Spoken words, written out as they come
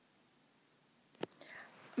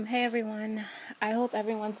Hey everyone, I hope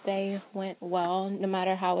everyone's day went well, no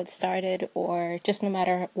matter how it started or just no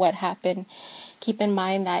matter what happened. Keep in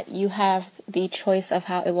mind that you have the choice of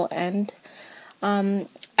how it will end. I'm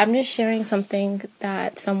just sharing something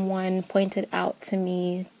that someone pointed out to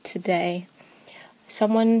me today.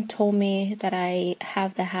 Someone told me that I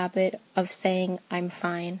have the habit of saying I'm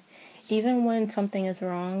fine. Even when something is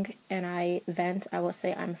wrong and I vent, I will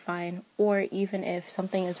say I'm fine. Or even if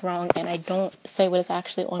something is wrong and I don't say what is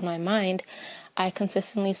actually on my mind, I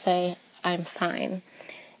consistently say I'm fine.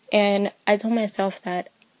 And I told myself that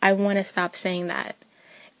I want to stop saying that.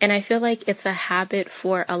 And I feel like it's a habit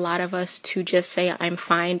for a lot of us to just say I'm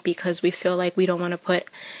fine because we feel like we don't want to put,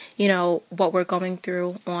 what we're going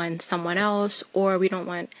through on someone else, or we don't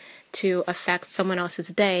want to affect someone else's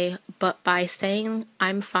day. But by saying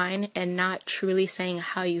I'm fine and not truly saying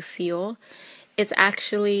how you feel, it's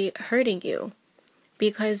actually hurting you.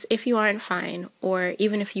 Because if you aren't fine, or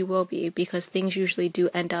even if you will be, because things usually do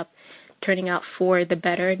end up turning out for the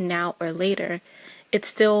better now or later, it's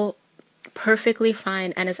still perfectly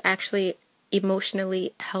fine and is actually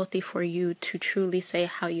emotionally healthy for you to truly say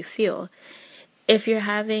how you feel. If you're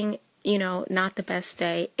having, not the best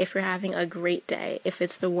day, if you're having a great day, if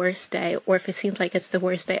it's the worst day, or if it seems like it's the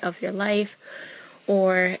worst day of your life,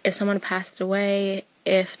 or if someone passed away,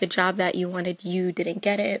 if the job that you wanted, you didn't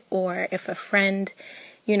get it, or if a friend,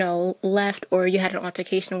 left, or you had an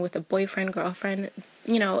altercation with a boyfriend, girlfriend,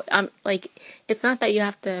 it's not that you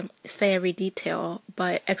have to say every detail,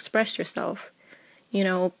 but express yourself,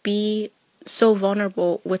 be so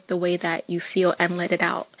vulnerable with the way that you feel and let it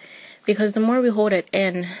out. Because the more we hold it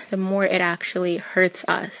in, the more it actually hurts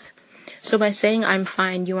us. So by saying I'm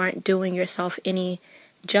fine, you aren't doing yourself any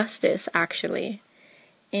justice, actually.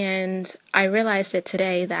 And I realized it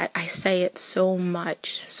today that I say it so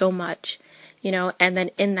much, and then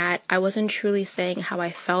in that, I wasn't truly saying how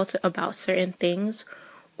I felt about certain things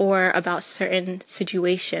or about certain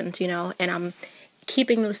situations, and I'm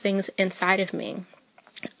keeping those things inside of me.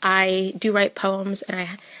 I do write poems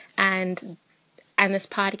and this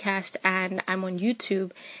podcast, and I'm on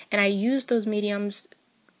YouTube, and I use those mediums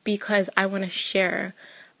because I want to share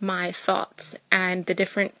my thoughts and the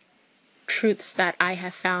different truths that I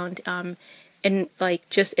have found in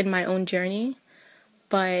just in my own journey.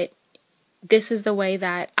 But this is the way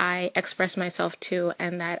that I express myself too,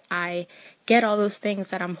 and that I get all those things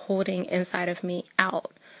that I'm holding inside of me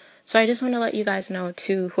out. So I just want to let you guys know,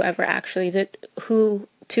 to whoever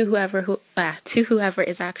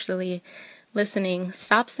is actually listening,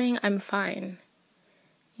 stop saying I'm fine.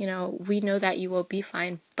 We know that you will be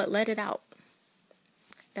fine, but let it out.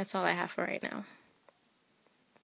 That's all I have for right now.